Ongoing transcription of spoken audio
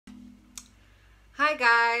Hi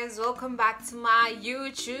guys, welcome back to my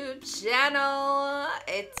YouTube channel.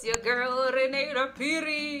 It's your girl Reneilwe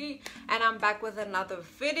Phiri and I'm back with another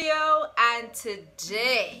video, and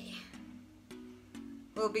today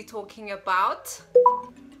we'll be talking about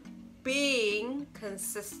being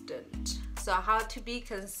consistent. So how to be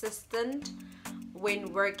consistent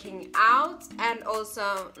when working out and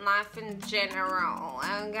also life in general.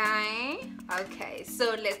 Okay,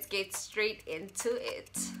 so let's get straight into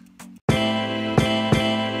it.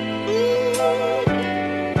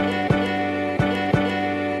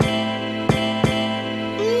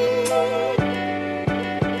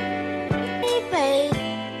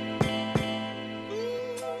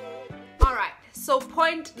 Alright, so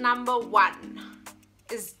point number 1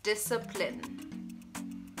 is discipline.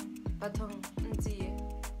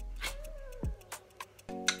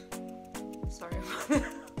 Sorry.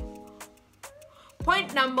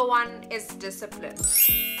 Point number 1 is discipline.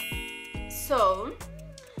 So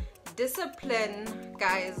discipline,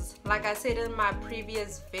 guys, like I said in my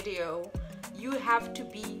previous video, you have to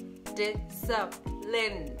be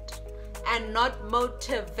disciplined and not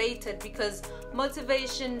motivated, because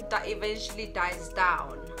motivation eventually dies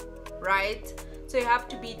down, right? So you have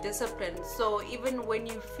to be disciplined. So even when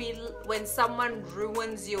you feel, when someone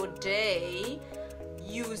ruins your day,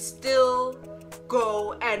 you still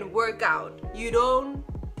go and work out. You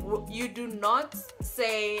do not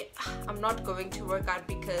say, I'm not going to work out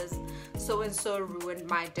because so and so ruined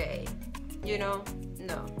my day. You know,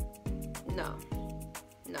 no.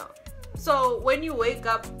 So when you wake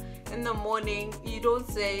up in the morning, you don't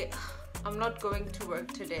say, I'm not going to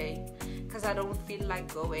work today because I don't feel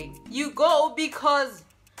like going. You go because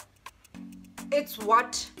it's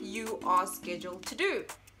what you are scheduled to do,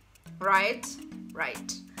 right?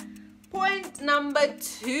 Point number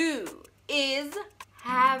 2 is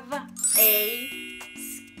have a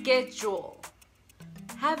schedule.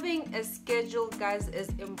 Having a schedule, guys, is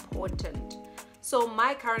important. So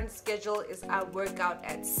my current schedule is I work out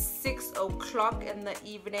at 6 o'clock in the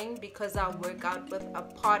evening because I work out with a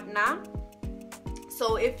partner.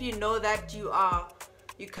 So if you know that you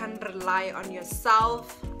can rely on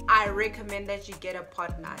yourself, I recommend that you get a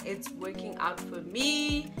partner. It's working out for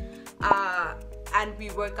me, and we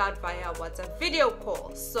work out via WhatsApp video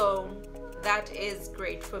call. So that is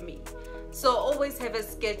great for me. So always have a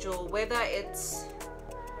schedule, whether it's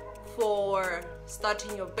for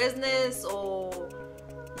starting your business or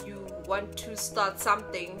you want to start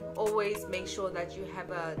something. Always make sure that you have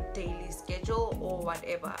a daily schedule or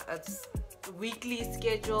whatever. It's weekly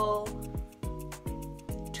schedule,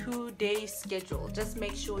 2-day schedule. Just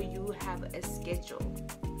make sure you have a schedule.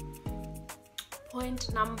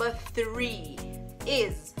 Point number 3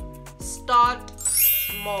 is start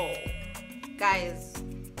small. Guys,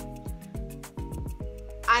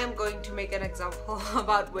 I am going to make an example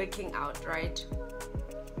about working out, right?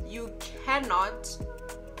 You cannot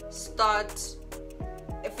start,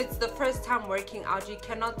 if it's the first time working out, you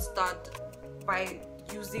cannot start by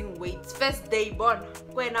using weights. First day born,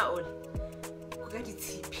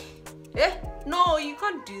 no, you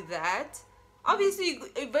can't do that. Obviously, you're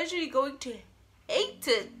eventually going to hate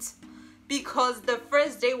it because the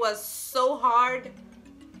first day was so hard,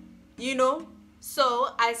 you know.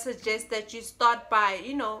 So I suggest that you start by,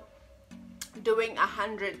 doing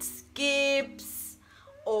 100 skips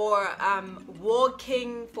or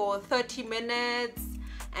walking for 30 minutes,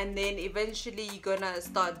 and then eventually you're gonna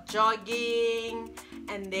start jogging,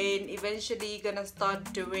 and then eventually you're gonna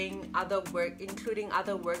start doing other work, including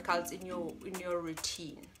other workouts in your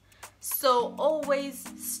routine. So always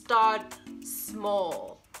start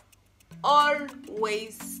small.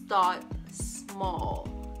 Always start small.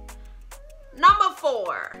 Number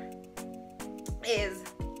 4 is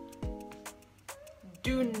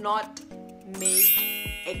do not make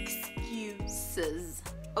excuses.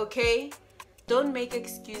 Okay? Don't make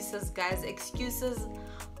excuses, guys. Excuses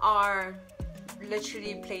are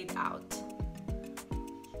literally played out.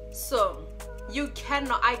 So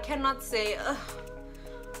I cannot say,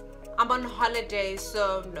 I'm on holiday,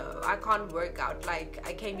 so no, I can't work out. Like,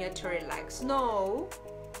 I came here to relax. No.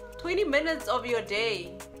 20 minutes of your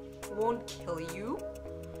day won't kill you.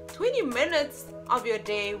 20 minutes of your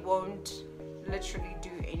day won't literally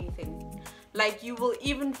do anything. Like, you will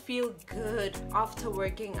even feel good after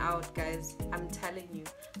working out, guys. I'm telling you.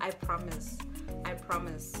 I promise.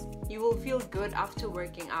 You will feel good after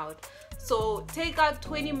working out. So take out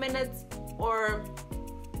 20 minutes, or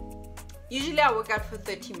usually I work out for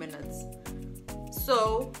 30 minutes.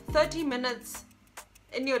 So 30 minutes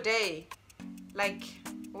in your day, like,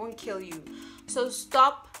 won't kill you. So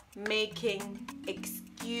stop making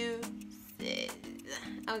excuses,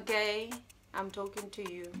 okay? I'm talking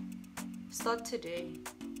to you. Start today.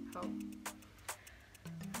 Oh.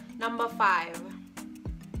 Number 5.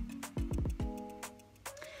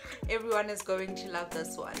 Everyone is going to love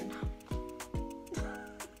this one.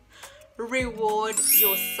 Reward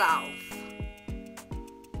yourself.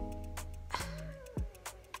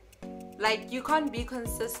 Like, you can't be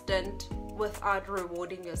consistent without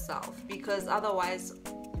rewarding yourself, because otherwise,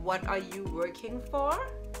 what are you working for?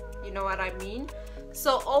 You know what I mean?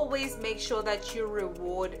 So always make sure that you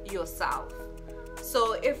reward yourself.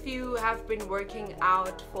 So if you have been working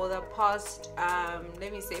out for the past,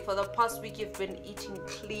 for the past week, you've been eating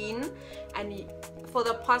clean, and for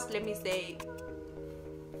the past,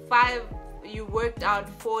 you worked out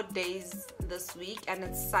 4 days this week, and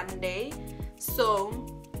it's Sunday.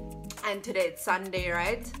 And today it's Sunday,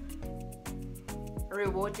 right?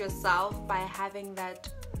 Reward yourself by having that,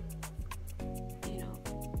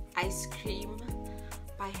 ice cream,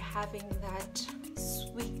 by having that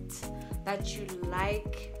sweet that you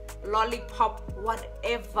like, lollipop,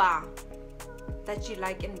 whatever that you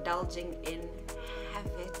like indulging in.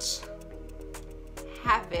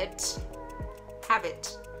 Have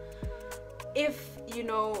it. If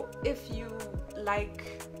you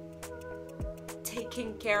like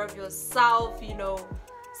taking care of yourself,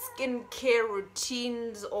 skincare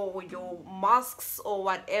routines or your masks or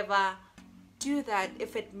whatever, do that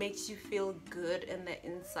if it makes you feel good in the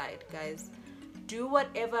inside, guys. Do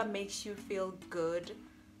whatever makes you feel good,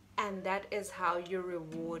 and that is how you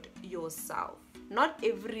reward yourself. Not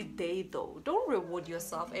every day though. Don't reward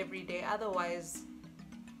yourself every day, otherwise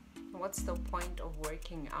what's the point of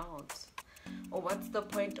working out? Or what's the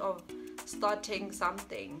point of starting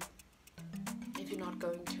something if you're not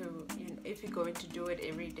going to, if you're going to do it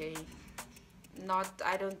every day?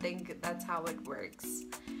 I don't think that's how it works.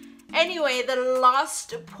 Anyway, the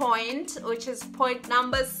last point, which is point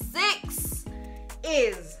number 6,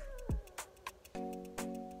 is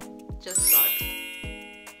just start.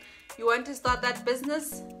 You want to start that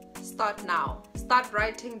business? Start now. Start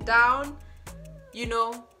writing down,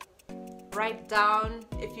 write down.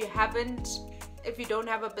 If you don't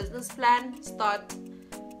have a business plan, start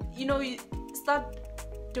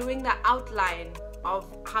doing the outline of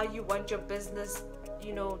how you want your business,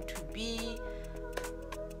 to be,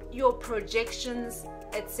 your projections,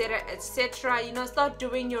 etc. Start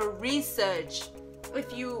doing your research.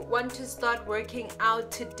 If you want to start working out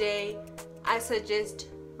today, I suggest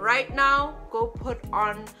right now go put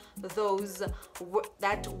on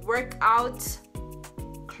that workout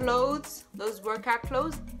clothes,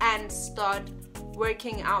 and start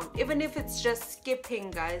working out. Even if it's just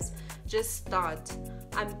skipping, guys, just start.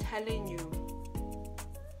 I'm telling you,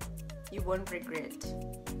 you won't regret,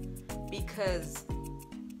 because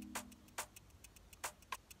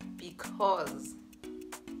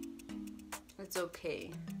it's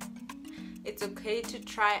okay. It's okay to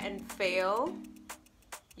try and fail,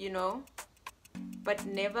 but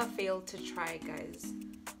never fail to try, guys.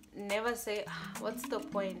 Never say, what's the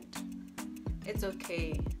point? It's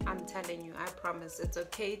okay. I'm telling you, I promise. It's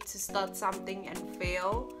okay to start something and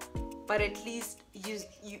fail, but at least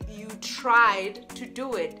you tried to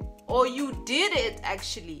do it, or you did it.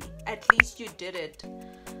 Actually, at least you did it.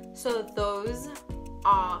 So those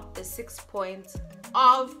are the 6 points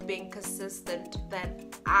of being consistent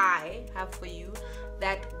that I have for you,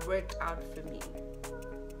 that worked out for me.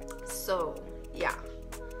 So yeah,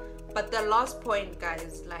 but the last point,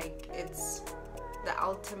 guys, it's the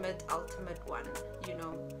ultimate one.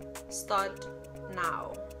 Start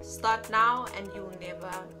now, and you'll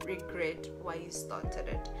never regret why you started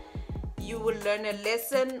it. You will learn a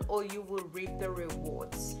lesson, or you will reap the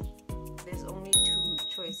rewards. There's only 2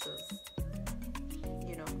 choices,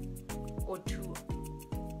 or 2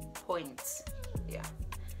 points. Yeah.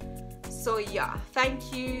 So yeah,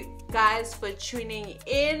 thank you guys for tuning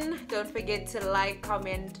in. Don't forget to like,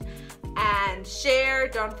 comment, and share.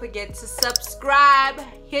 Don't forget to subscribe.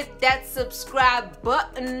 Hit that subscribe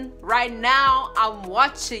button right now. I'm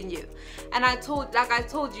watching you, and I told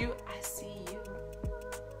you, I see you.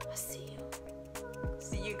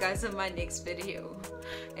 See you guys in my next video.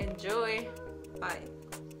 Enjoy. Bye.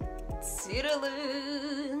 Toodaloo.